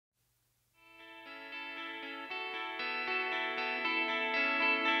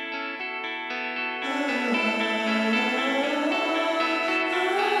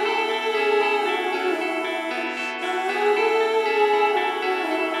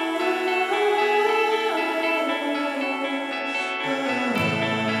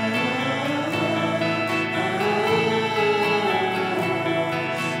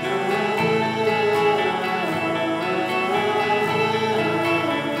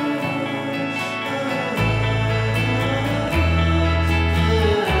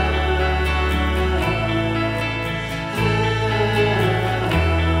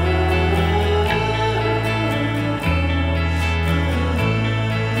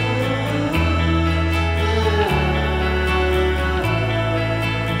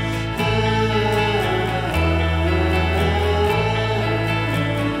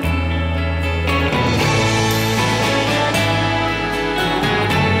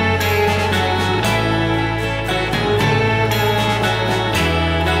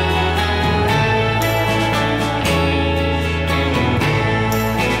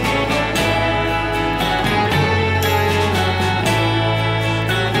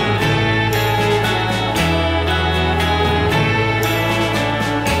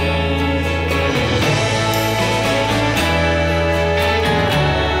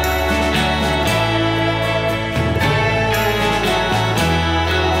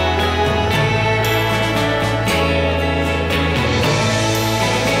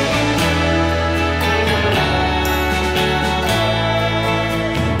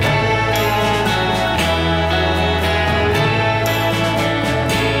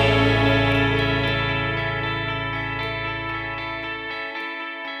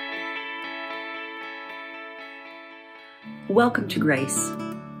Welcome to Grace.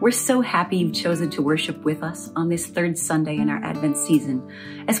 We're so happy you've chosen to worship with us on this third Sunday in our Advent season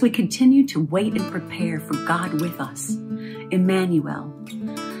as we continue to wait and prepare for God with us, Emmanuel.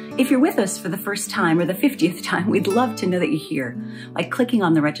 If you're with us for the first time or the 50th time, we'd love to know that you're here by clicking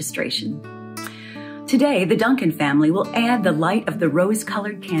on the registration. Today, the Duncan family will add the light of the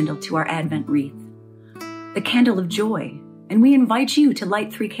rose-colored candle to our Advent wreath, the candle of joy. And we invite you to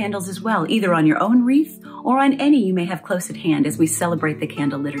light 3 candles as well, either on your own wreath or on any you may have close at hand as we celebrate the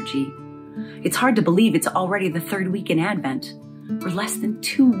candle liturgy. It's hard to believe it's already the 3rd week in Advent. We're less than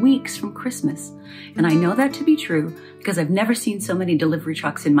 2 weeks from Christmas. And I know that to be true because I've never seen so many delivery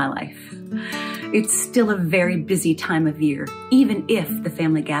trucks in my life. It's still a very busy time of year, even if the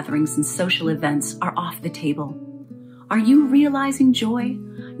family gatherings and social events are off the table. Are you realizing joy,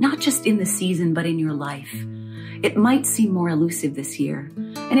 not just in the season, but in your life? It might seem more elusive this year,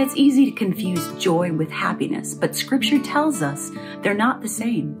 and it's easy to confuse joy with happiness, but Scripture tells us they're not the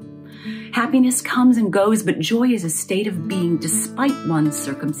same. Happiness comes and goes, but joy is a state of being despite one's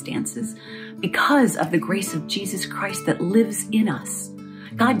circumstances because of the grace of Jesus Christ that lives in us.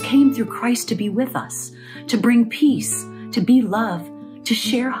 God came through Christ to be with us, to bring peace, to be love, to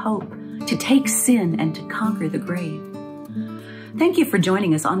share hope, to take sin, and to conquer the grave. Thank you for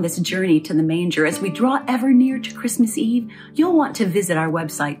joining us on this journey to the manger. As we draw ever near to Christmas Eve, you'll want to visit our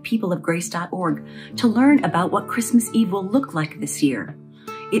website, peopleofgrace.org, to learn about what Christmas Eve will look like this year.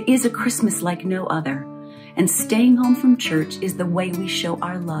 It is a Christmas like no other, and staying home from church is the way we show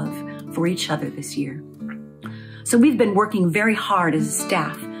our love for each other this year. So we've been working very hard as a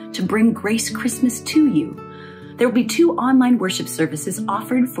staff to bring Grace Christmas to you. There will be 2 online worship services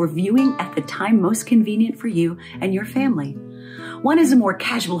offered for viewing at the time most convenient for you and your family. One is a more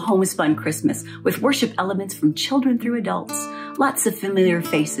casual homespun Christmas with worship elements from children through adults, lots of familiar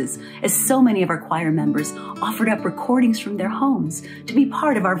faces, as so many of our choir members offered up recordings from their homes to be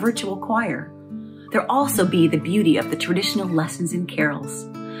part of our virtual choir. There'll also be the beauty of the traditional lessons and carols.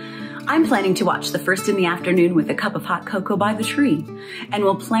 I'm planning to watch the first in the afternoon with a cup of hot cocoa by the tree, and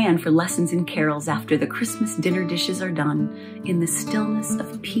we'll plan for lessons and carols after the Christmas dinner dishes are done in the stillness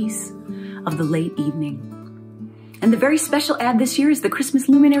of peace of the late evening. And the very special ad this year is the Christmas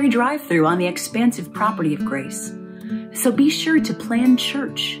Luminary Drive-Thru on the expansive property of Grace. So be sure to plan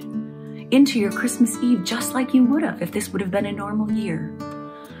church into your Christmas Eve just like you would have if this would have been a normal year.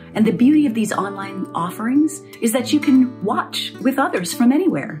 And the beauty of these online offerings is that you can watch with others from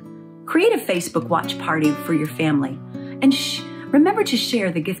anywhere. Create a Facebook watch party for your family and remember to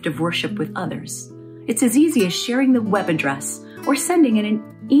share the gift of worship with others. It's as easy as sharing the web address or sending in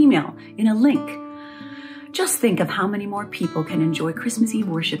an email in a link. Just think of how many more people can enjoy Christmas Eve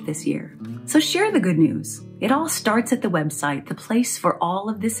worship this year. So share the good news. It all starts at the website, the place for all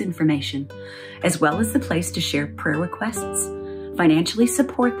of this information, as well as the place to share prayer requests, financially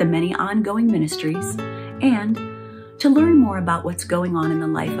support the many ongoing ministries, and to learn more about what's going on in the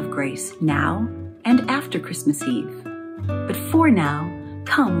life of Grace now and after Christmas Eve. But for now,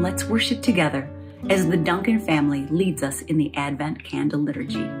 come, let's worship together as the Duncan family leads us in the Advent Candle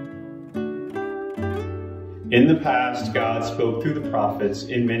Liturgy. In the past, God spoke through the prophets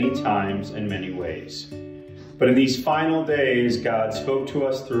in many times and many ways. But in these final days, God spoke to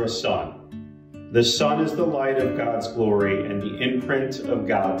us through a Son. The Son is the light of God's glory and the imprint of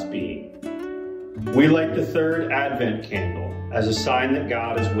God's being. We light the 3rd Advent candle as a sign that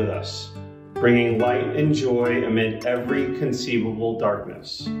God is with us, bringing light and joy amid every conceivable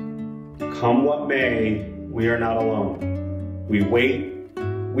darkness. Come what may, we are not alone. We wait,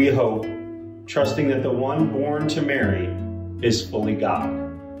 we hope, trusting that the one born to Mary is fully God.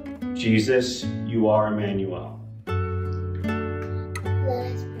 Jesus, you are Emmanuel.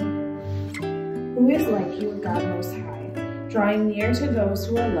 Who is like you, God Most High, drawing near to those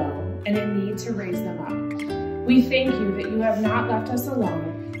who are low and in need to raise them up? We thank you that you have not left us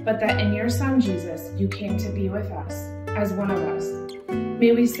alone, but that in your Son Jesus you came to be with us, as one of us.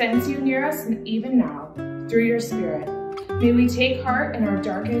 May we sense you near us even now, through your Spirit. May we take heart in our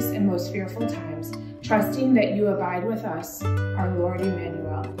darkest and most fearful times, trusting that you abide with us, our Lord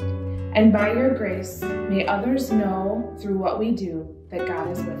Emmanuel. And by your grace, may others know through what we do that God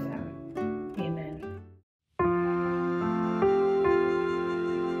is with them. Amen.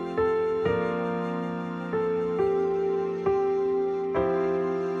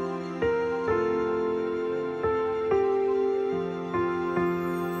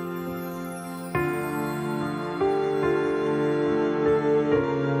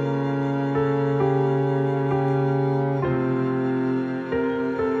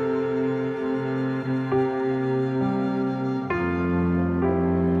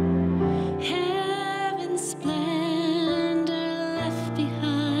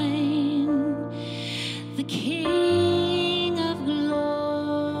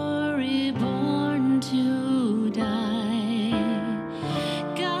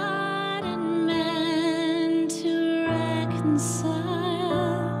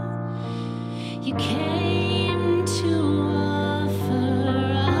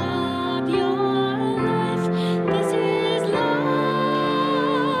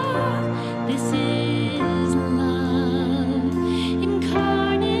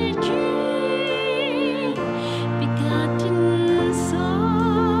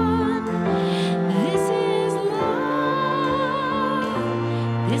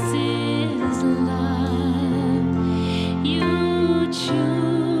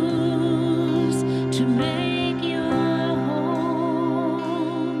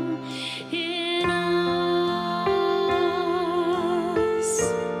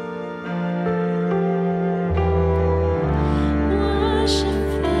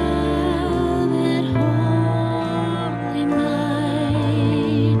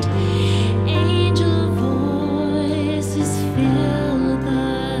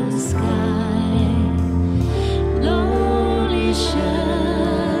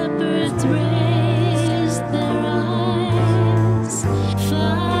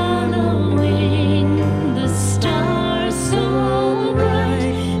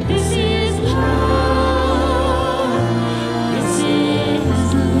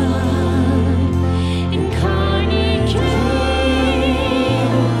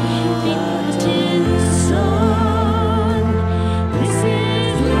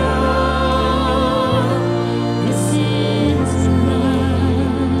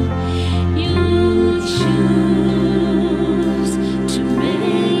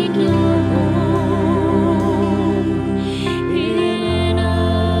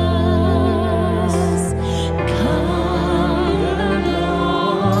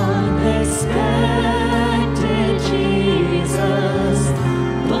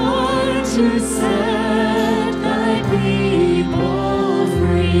 to set thy people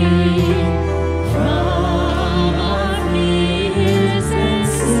free from our fears and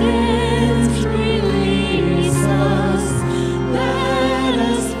sins. Release us, let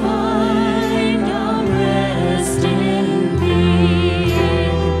us find our rest in thee.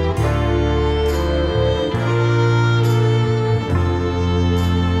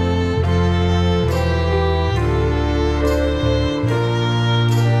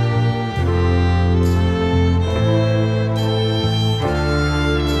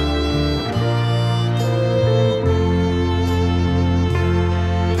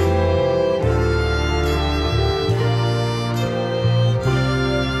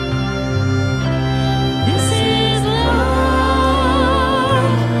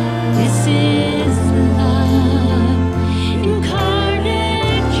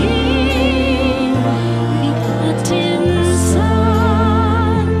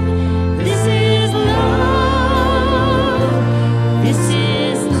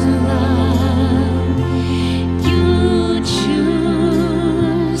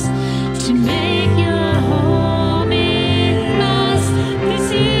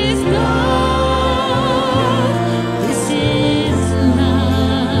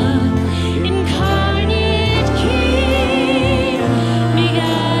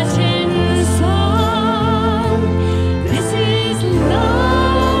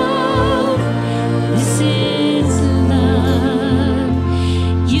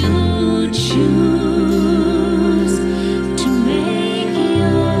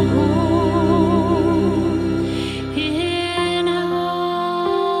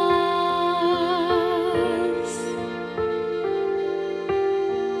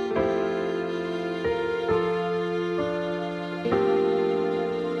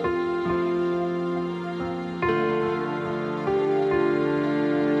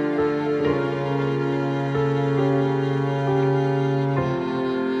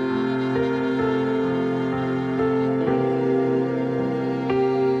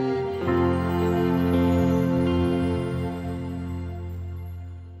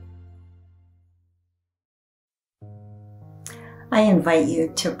 I invite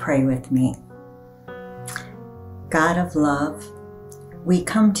you to pray with me. God of love, we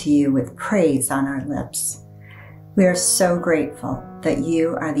come to you with praise on our lips. We are so grateful that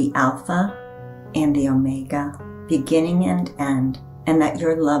you are the Alpha and the Omega, beginning and end, and that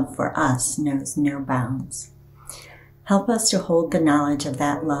your love for us knows no bounds. Help us to hold the knowledge of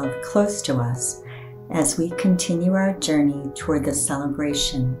that love close to us as we continue our journey toward the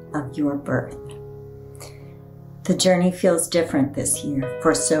celebration of your birth. The journey feels different this year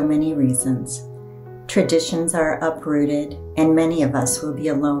for so many reasons. Traditions are uprooted, and many of us will be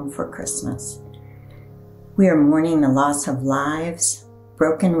alone for Christmas. We are mourning the loss of lives,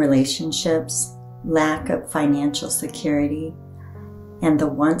 broken relationships, lack of financial security, and the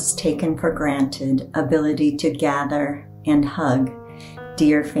once taken for granted ability to gather and hug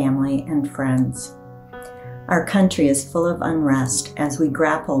dear family and friends. Our country is full of unrest as we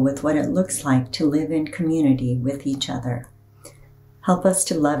grapple with what it looks like to live in community with each other. Help us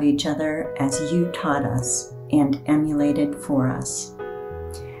to love each other as you taught us and emulated for us.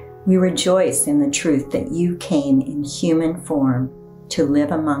 We rejoice in the truth that you came in human form to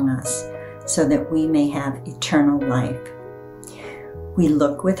live among us so that we may have eternal life. We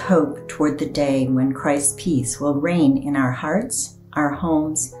look with hope toward the day when Christ's peace will reign in our hearts, our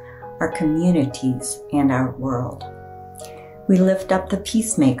homes, our communities, and our world. We lift up the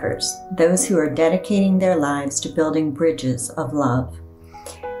peacemakers, those who are dedicating their lives to building bridges of love.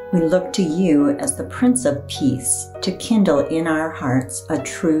 We look to you as the Prince of Peace to kindle in our hearts a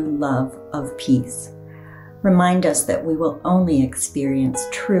true love of peace. Remind us that we will only experience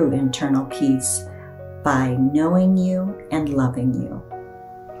true internal peace by knowing you and loving you.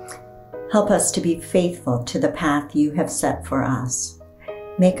 Help us to be faithful to the path you have set for us.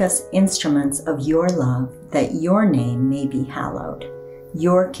 Make us instruments of your love, that your name may be hallowed,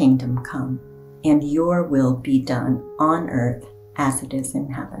 your kingdom come, and your will be done on earth as it is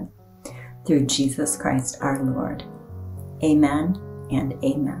in heaven. Through Jesus Christ our Lord. Amen and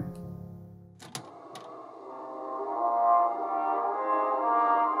amen.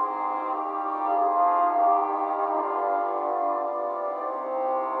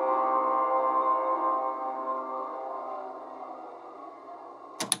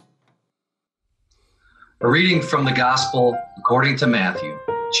 A reading from the Gospel according to Matthew,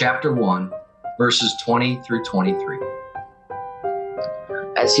 chapter 1, verses 20 through 23.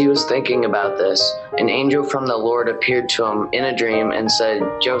 As he was thinking about this, an angel from the Lord appeared to him in a dream and said,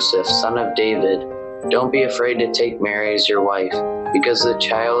 "Joseph, son of David, don't be afraid to take Mary as your wife, because the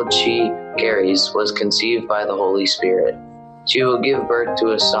child she carries was conceived by the Holy Spirit. She will give birth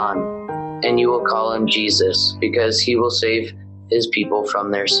to a son, and you will call him Jesus, because he will save his people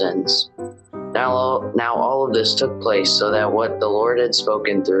from their sins. Now all of this took place so that what the Lord had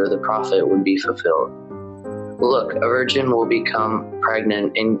spoken through the prophet would be fulfilled. Look, a virgin will become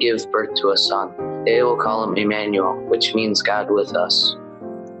pregnant and give birth to a son. They will call him Emmanuel, which means God with us.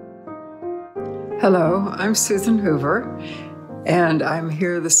 Hello, I'm Susan Hoover, and I'm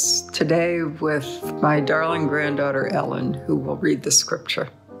here today with my darling granddaughter Ellen, who will read the scripture.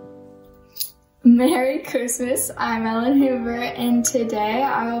 Merry Christmas, I'm Ellen Hoover, and today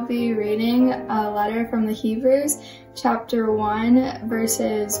I will be reading a letter from the Hebrews, chapter 1,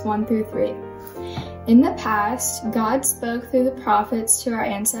 verses 1 through 3. In the past, God spoke through the prophets to our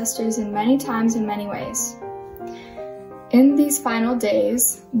ancestors in many times and many ways. In these final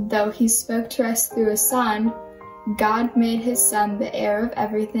days, though he spoke to us through a son, God made his son the heir of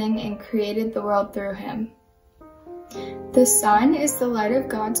everything and created the world through him. The Son is the light of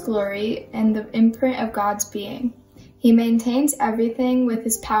God's glory and the imprint of God's being. He maintains everything with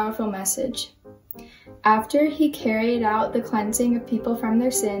his powerful message. After he carried out the cleansing of people from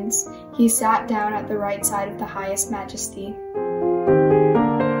their sins, he sat down at the right side of the highest majesty.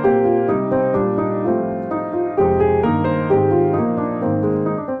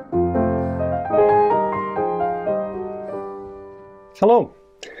 Hello.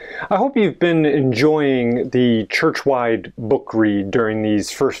 I hope you've been enjoying the church-wide book read during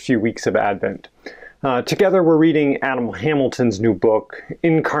these first few weeks of Advent. Together we're reading Adam Hamilton's new book,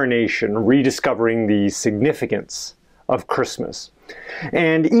 Incarnation, Rediscovering the Significance of Christmas.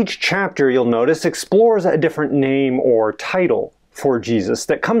 And each chapter, you'll notice, explores a different name or title for Jesus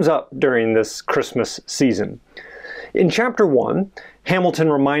that comes up during this Christmas season. In chapter 1, Hamilton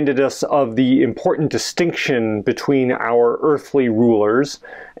reminded us of the important distinction between our earthly rulers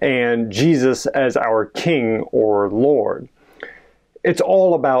and Jesus as our King or Lord. It's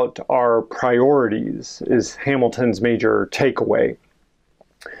all about our priorities, is Hamilton's major takeaway.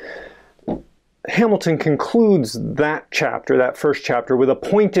 Hamilton concludes that chapter, that first chapter, with a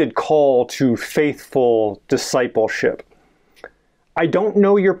pointed call to faithful discipleship. "I don't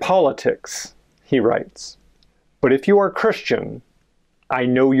know your politics," he writes, "but if you are Christian, I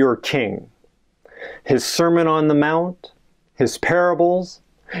know your King. His Sermon on the Mount, his parables,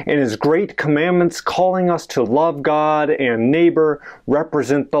 and his great commandments calling us to love God and neighbor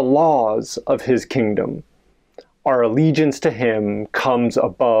represent the laws of his kingdom. Our allegiance to him comes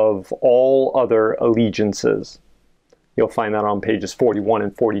above all other allegiances." You'll find that on pages 41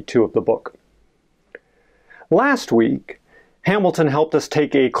 and 42 of the book. Last week, Hamilton helped us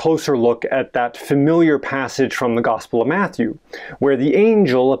take a closer look at that familiar passage from the Gospel of Matthew, where the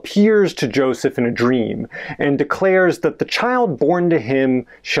angel appears to Joseph in a dream and declares that the child born to him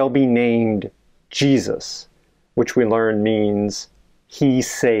shall be named Jesus, which we learn means he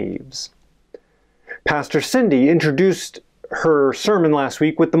saves. Pastor Cindy introduced her sermon last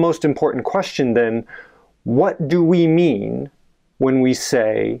week with the most important question then: what do we mean when we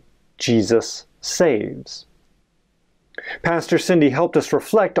say Jesus saves? Pastor Cindy helped us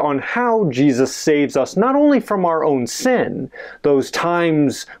reflect on how Jesus saves us not only from our own sin, those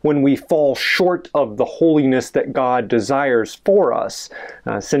times when we fall short of the holiness that God desires for us.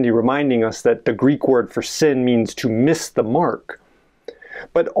 Cindy reminding us that the Greek word for sin means to miss the mark,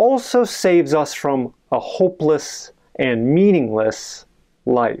 but also saves us from a hopeless and meaningless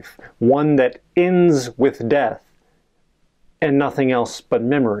life, one that ends with death and nothing else but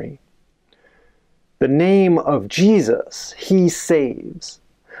memory. The name of Jesus, he saves,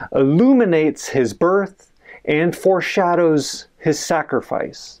 illuminates his birth and foreshadows his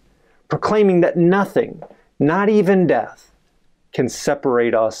sacrifice, proclaiming that nothing, not even death, can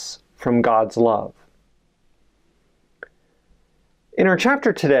separate us from God's love. In our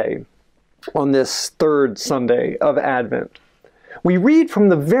chapter today, on this third Sunday of Advent, we read from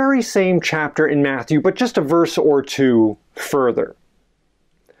the very same chapter in Matthew, but just a verse or two further.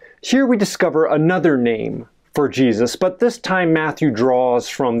 Here we discover another name for Jesus, but this time Matthew draws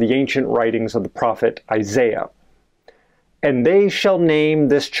from the ancient writings of the prophet Isaiah. "And they shall name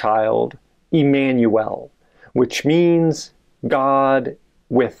this child Emmanuel," which means God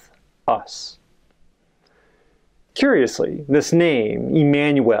with us. Curiously, this name,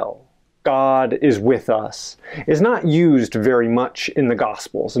 Emmanuel, God is with us, is not used very much in the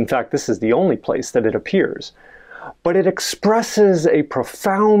Gospels. In fact, this is the only place that it appears. But it expresses a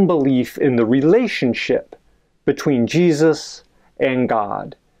profound belief in the relationship between Jesus and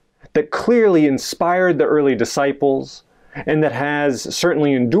God that clearly inspired the early disciples and that has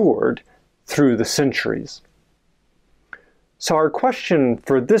certainly endured through the centuries. So our question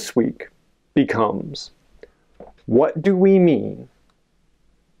for this week becomes, what do we mean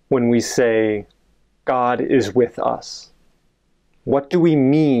when we say God is with us? What do we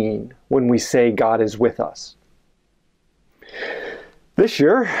mean when we say God is with us? This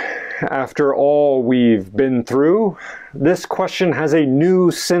year, after all we've been through, this question has a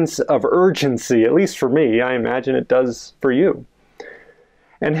new sense of urgency, at least for me. I imagine it does for you.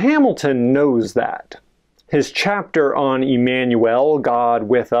 And Hamilton knows that. His chapter on Emmanuel, God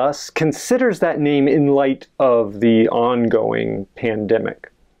with us, considers that name in light of the ongoing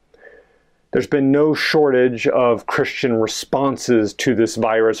pandemic. There's been no shortage of Christian responses to this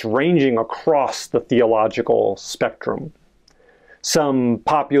virus, ranging across the theological spectrum. Some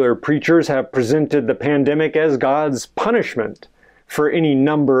popular preachers have presented the pandemic as God's punishment for any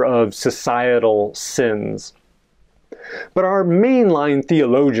number of societal sins. But our mainline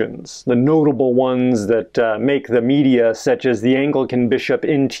theologians, the notable ones that make the media, such as the Anglican Bishop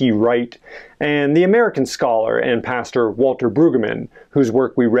N.T. Wright and the American scholar and pastor Walter Brueggemann, whose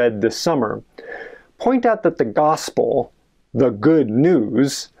work we read this summer, point out that the gospel, the good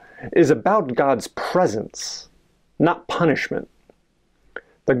news, is about God's presence, not punishment.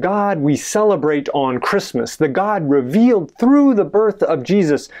 The God we celebrate on Christmas, the God revealed through the birth of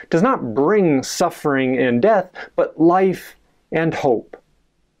Jesus, does not bring suffering and death, but life and hope.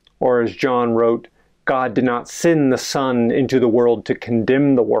 Or as John wrote, God did not send the Son into the world to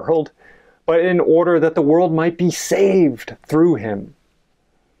condemn the world, but in order that the world might be saved through him.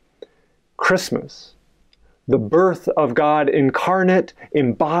 Christmas, the birth of God incarnate,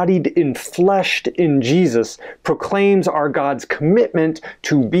 embodied, enfleshed in Jesus, proclaims our God's commitment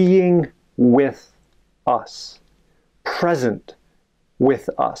to being with us, present with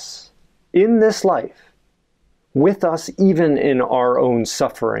us in this life, with us even in our own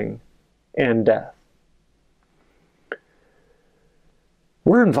suffering and death.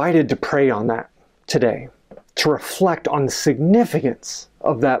 We're invited to pray on that today, to reflect on the significance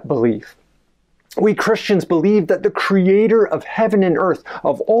of that belief. We Christians believe that the Creator of heaven and earth,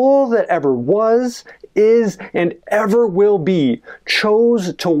 of all that ever was, is, and ever will be,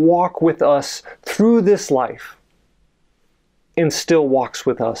 chose to walk with us through this life and still walks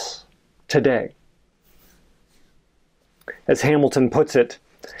with us today. As Hamilton puts it,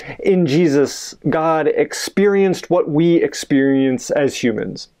 in Jesus, God experienced what we experience as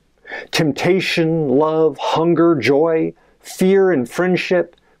humans. Temptation, love, hunger, joy, fear and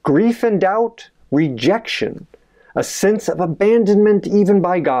friendship, grief and doubt, rejection, a sense of abandonment even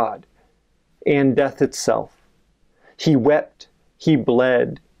by God, and death itself. He wept, he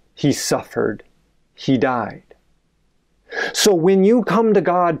bled, he suffered, he died. So when you come to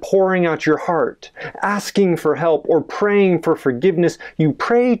God pouring out your heart, asking for help, or praying for forgiveness, you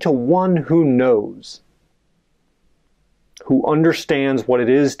pray to one who knows, who understands what it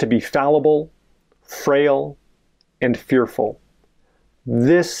is to be fallible, frail, and fearful.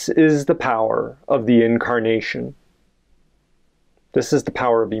 This is the power of the Incarnation. This is the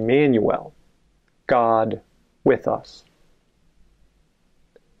power of Emmanuel, God with us.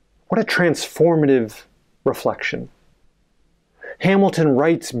 What a transformative reflection. Hamilton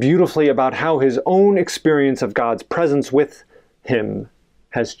writes beautifully about how his own experience of God's presence with him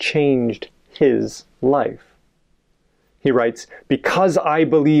has changed his life. He writes, "Because I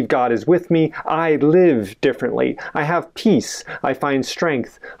believe God is with me, I live differently. I have peace. I find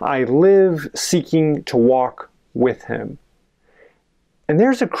strength. I live seeking to walk with him." And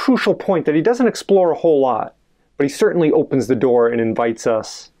there's a crucial point that he doesn't explore a whole lot, but he certainly opens the door and invites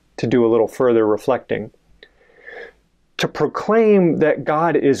us to do a little further reflecting. To proclaim that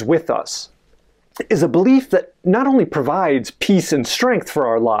God is with us is a belief that not only provides peace and strength for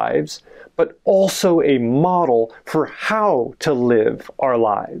our lives, but also a model for how to live our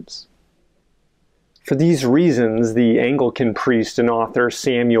lives. For these reasons, the Anglican priest and author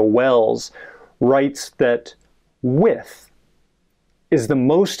Samuel Wells writes that "with" is the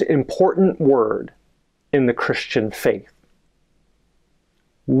most important word in the Christian faith.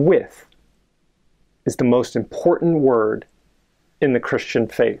 With is the most important word in the Christian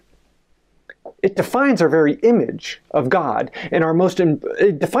faith. It defines our very image of God, and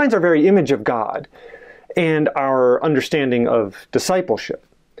it defines our very image of God and our understanding of discipleship.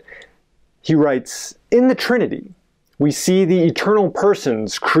 He writes, "In the Trinity, we see the eternal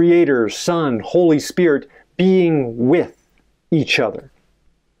persons, Creator, Son, Holy Spirit, being with each other.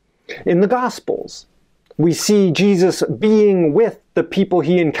 In the Gospels, we see Jesus being with the people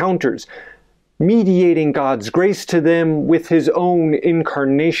he encounters, mediating God's grace to them with his own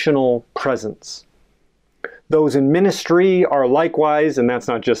incarnational presence. Those in ministry are likewise, and that's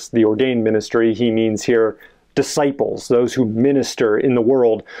not just the ordained ministry, he means here disciples, those who minister in the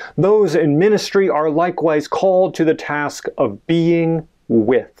world. Those in ministry are likewise called to the task of being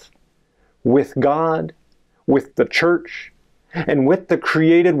with God, with the church, and with the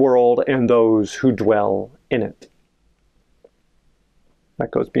created world and those who dwell in it.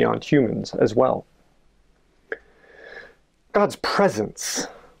 That goes beyond humans as well. God's presence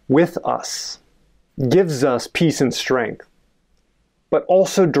with us gives us peace and strength, but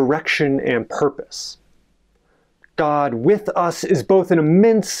also direction and purpose. God with us is both an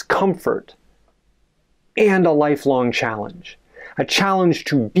immense comfort and a lifelong challenge. A challenge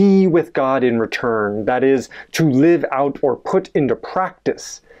to be with God in return, that is, to live out or put into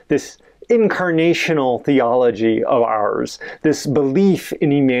practice this incarnational theology of ours, this belief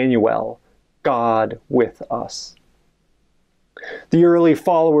in Emmanuel, God with us. The early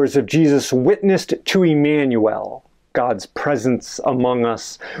followers of Jesus witnessed to Emmanuel, God's presence among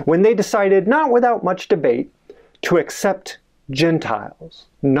us, when they decided, not without much debate, to accept Gentiles,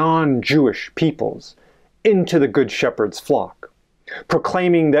 non-Jewish peoples, into the Good Shepherd's flock,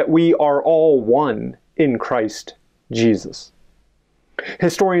 proclaiming that we are all one in Christ Jesus.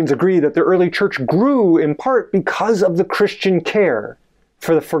 Historians agree that the early church grew in part because of the Christian care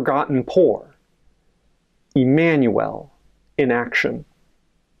for the forgotten poor. Emmanuel in action.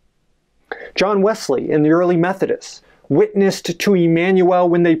 John Wesley and the early Methodists witnessed to Emmanuel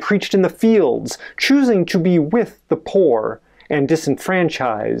when they preached in the fields, choosing to be with the poor and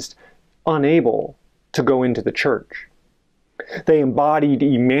disenfranchised, unable to go into the church. They embodied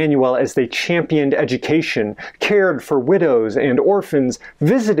Emmanuel as they championed education, cared for widows and orphans,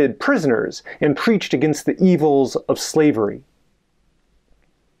 visited prisoners, and preached against the evils of slavery.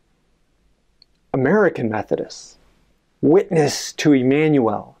 American Methodists witnessed to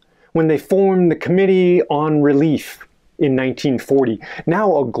Emmanuel when they formed the Committee on Relief in 1940,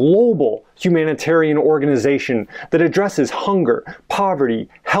 now a global humanitarian organization that addresses hunger, poverty,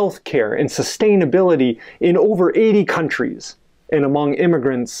 health care, and sustainability in over 80 countries and among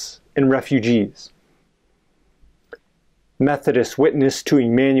immigrants and refugees. Methodists witnessed to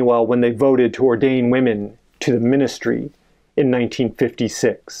Emmanuel when they voted to ordain women to the ministry in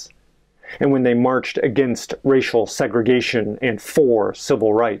 1956, and when they marched against racial segregation and for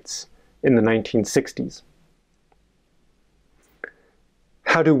civil rights in the 1960s.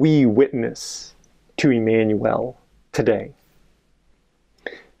 How do we witness to Emmanuel today?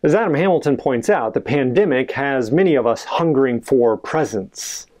 As Adam Hamilton points out, the pandemic has many of us hungering for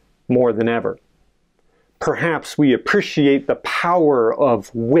presence more than ever. Perhaps we appreciate the power of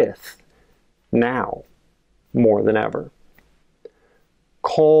with now more than ever.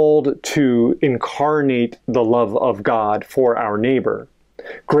 Called to incarnate the love of God for our neighbor,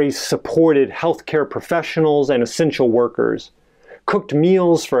 Grace supported healthcare professionals and essential workers, cooked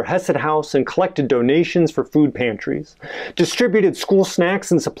meals for Hesed House and collected donations for food pantries, distributed school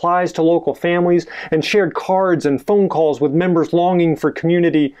snacks and supplies to local families, and shared cards and phone calls with members longing for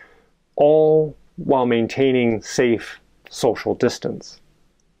community, all while maintaining safe social distance.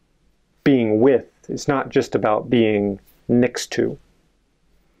 Being with is not just about being next to.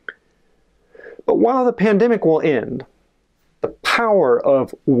 But while the pandemic will end, the power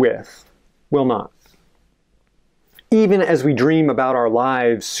of with will not. Even as we dream about our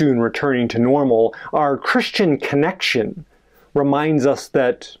lives soon returning to normal, our Christian connection reminds us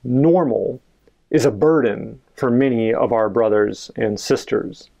that normal is a burden for many of our brothers and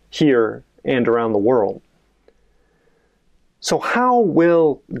sisters here and around the world. So how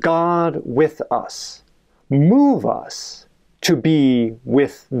will God with us move us to be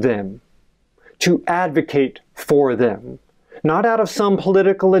with them, to advocate for them, not out of some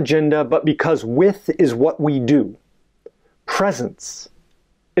political agenda, but because with is what we do. Presence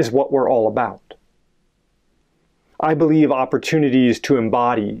is what we're all about. I believe opportunities to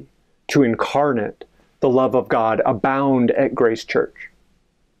embody, to incarnate the love of God abound at Grace Church.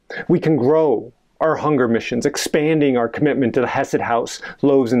 We can grow our hunger missions, expanding our commitment to the Hesed House,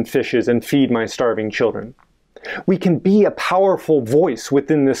 loaves and fishes, and feed my starving children. We can be a powerful voice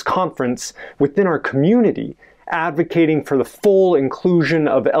within this conference, within our community, advocating for the full inclusion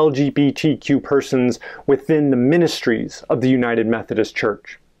of LGBTQ persons within the ministries of the United Methodist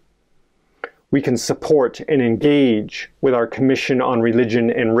Church. We can support and engage with our Commission on Religion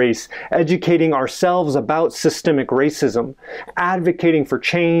and Race, educating ourselves about systemic racism, advocating for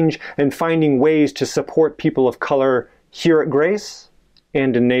change, and finding ways to support people of color here at Grace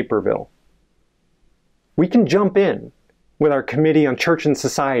and in Naperville. We can jump in with our Committee on Church and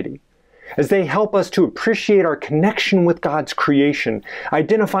Society, as they help us to appreciate our connection with God's creation,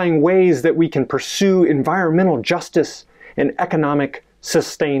 identifying ways that we can pursue environmental justice and economic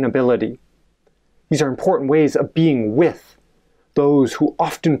sustainability. These are important ways of being with those who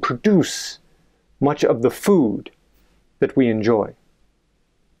often produce much of the food that we enjoy.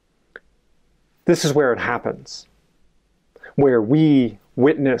 This is where it happens, where we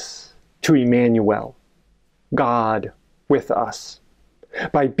witness to Emmanuel, God with us,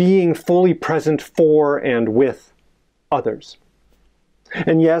 by being fully present for and with others.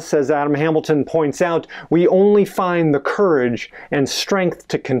 And yes, as Adam Hamilton points out, we only find the courage and strength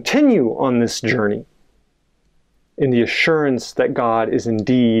to continue on this journey in the assurance that God is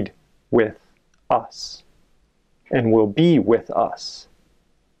indeed with us and will be with us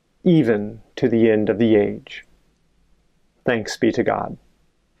even to the end of the age. Thanks be to God,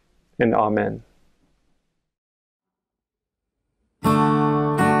 and Amen.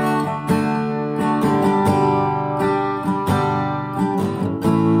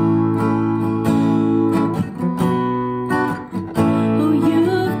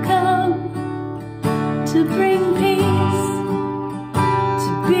 To bring peace,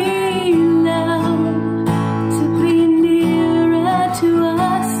 to be loved, to be nearer to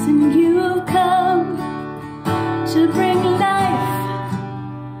us, and you've come to bring life,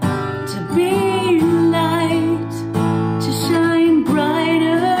 to be light, to shine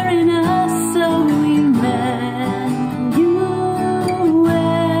brighter in us, so Emmanuel,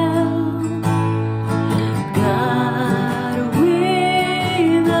 God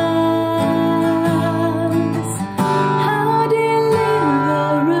with us. How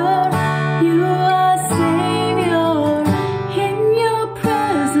deliverer, you are Savior. In your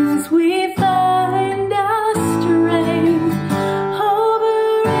presence we find our strength.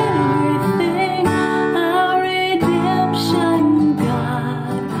 Over everything, our redemption,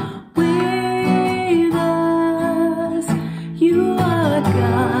 God with us. You are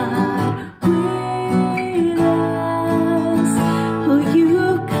God with us. Oh,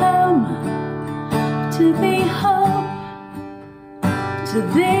 you come to be hope to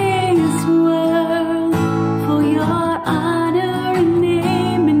this world for your honor and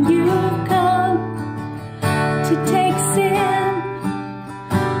name, and you've come to take sin,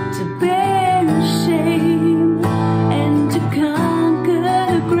 to bear shame, and to conquer the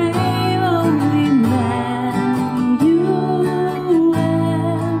grave. Oh, Emmanuel,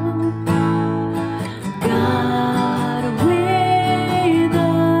 God with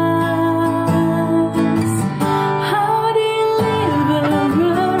us. How deliverer,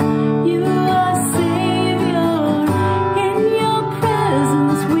 you are Savior. In your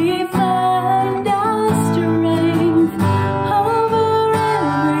presence we find our strength. Over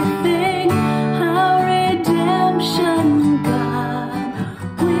everything, our redemption, God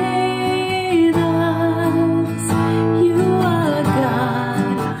with us. You are God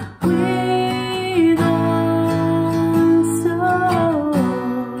with us.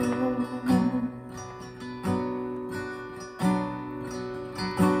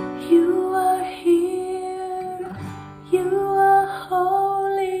 You are here, you are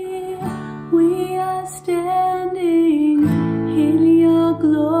holy, we are standing in your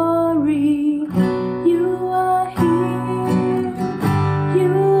glory. You are here,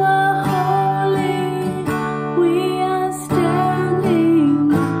 you are holy, we are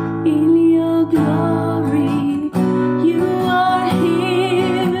standing in your glory. You are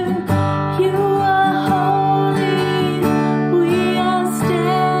here, you are holy, we are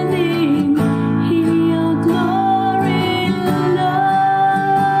standing in your glory, Lord.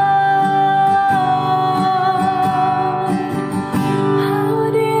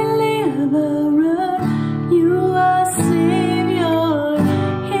 How deliverer, you are Savior.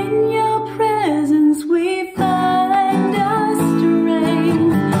 In your presence we find our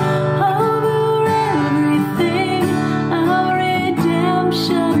strength. Over everything, our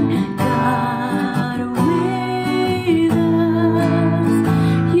redemption, God with us.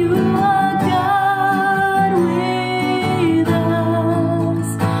 You are God with us.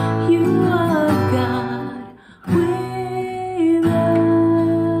 You are God with us.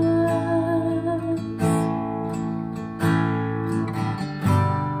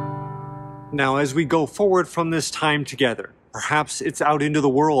 Now, as we go forward from this time together, perhaps it's out into the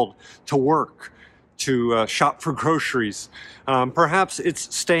world to work, to shop for groceries. Perhaps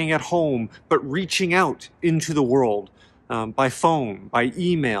it's staying at home, but reaching out into the world by phone, by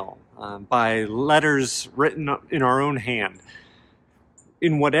email, by letters written in our own hand.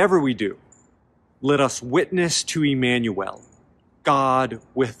 In whatever we do, let us witness to Emmanuel, God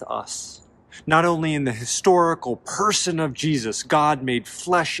with us. Not only in the historical person of Jesus, God made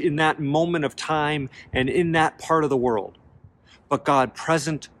flesh in that moment of time and in that part of the world, but God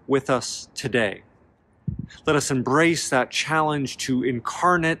present with us today Let us embrace that challenge to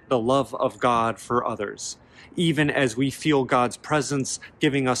incarnate the love of God for others, even as we feel God's presence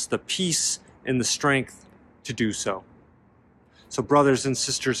giving us the peace and the strength to do so. So, brothers and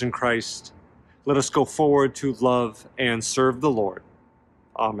sisters in Christ, let us go forward to love and serve the Lord.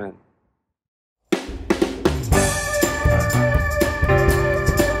 Amen.